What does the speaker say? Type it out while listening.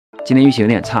今天运气有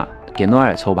点差，给诺埃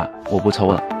尔抽吧，我不抽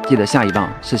了。记得下一棒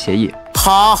是协议。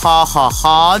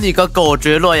好，你个狗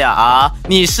追落呀啊！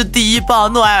你是第1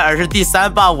棒，诺埃尔是第3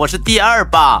棒，我是第2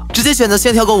棒，直接选择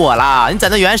性跳过我啦！你攒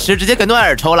的原石直接给诺埃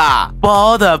尔抽啦，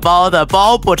包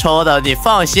不抽的，你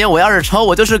放心，我要是抽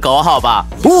我就是狗，好吧？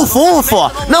呜呼，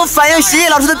能反映协议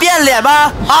老师的变脸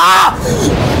吗？啊！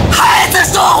孩子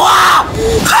说话！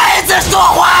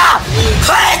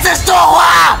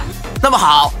那么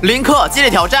好，零氪接力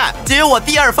挑战就由我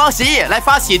第2方协议来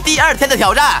发起第2天的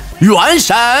挑战，原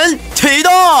神启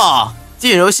动。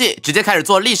进入游戏，直接开始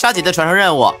做丽莎姐的传承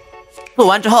任务。做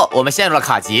完之后，我们陷入了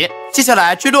卡级。接下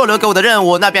来，坠落流给我的任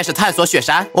务，那便是探索雪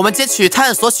山。我们接取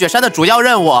探索雪山的主要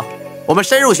任务。我们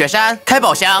深入雪山，开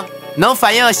宝箱，能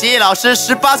反映协议老师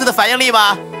18岁的反应力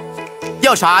吗？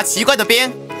调查奇怪的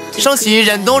兵，升起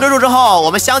忍冬之柱之后，我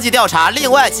们相继调查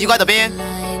另外奇怪的兵。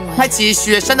开启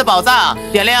雪山的宝藏，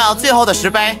点亮最后的石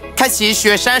碑，开启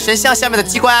雪山神像下面的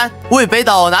机关，为北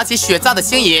斗拿起雪藏的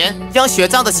星银，将雪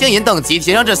藏的星银等级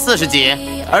提升至40级。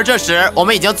而这时，我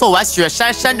们已经做完雪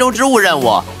山山中之物任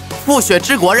务、复雪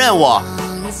之国任务、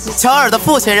乔尔的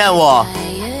父亲任务。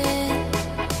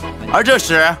而这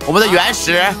时，我们的原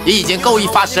石也已经够一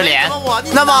发10连。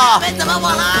那么，怎么我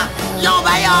了？有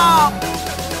没有？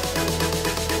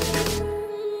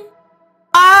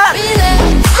啊！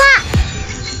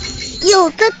有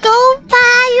个狗发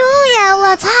育呀！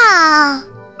我操！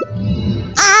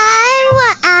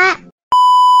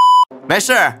没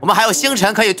事，我们还有星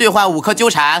辰可以兑换5颗纠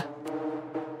缠。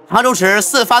长周池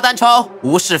4发单抽，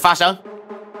无事发生。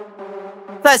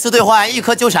再次兑换1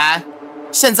颗纠缠。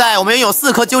现在我们拥有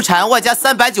4颗纠缠，外加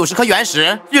390颗原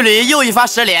石，距离又一发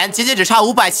10连，仅仅只差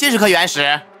570颗原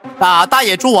石。打大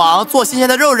野猪王做新鲜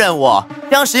的肉任务，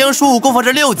将石英树攻防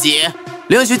至6级，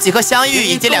领取几颗香芋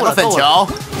以及2个粉球。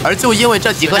而就因为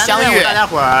这几颗香芋，大家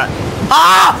伙儿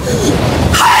啊！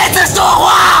孩子说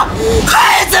话！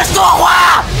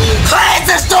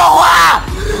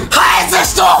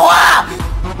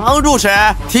常驻池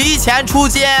提前出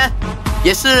金，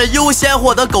也是优先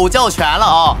获得狗叫权了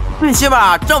哦，最起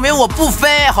码证明我不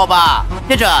飞，好吧？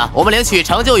接着我们领取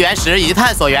成就原石以及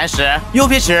探索原石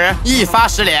，UP 池一发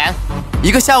10连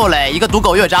，1个下午垒，1个赌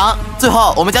狗乐章。最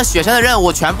后我们将雪山的任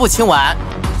务全部清完。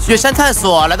雪山探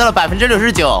索来到了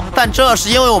69%，但这是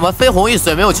因为我们绯红玉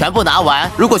髓没有全部拿完。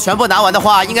如果全部拿完的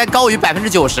话，应该高于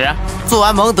90%。做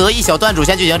完蒙德一小段主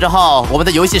线剧情之后，我们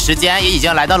的游戏时间也已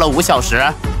经来到了5小时。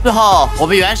最后，我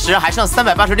们原石还剩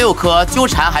386颗，纠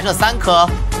缠还剩3颗，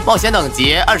冒险等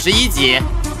级21级。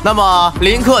那么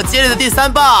零氪接力的第3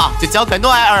棒就交给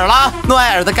诺埃尔了。诺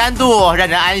埃尔的甘度让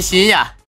人安心呀。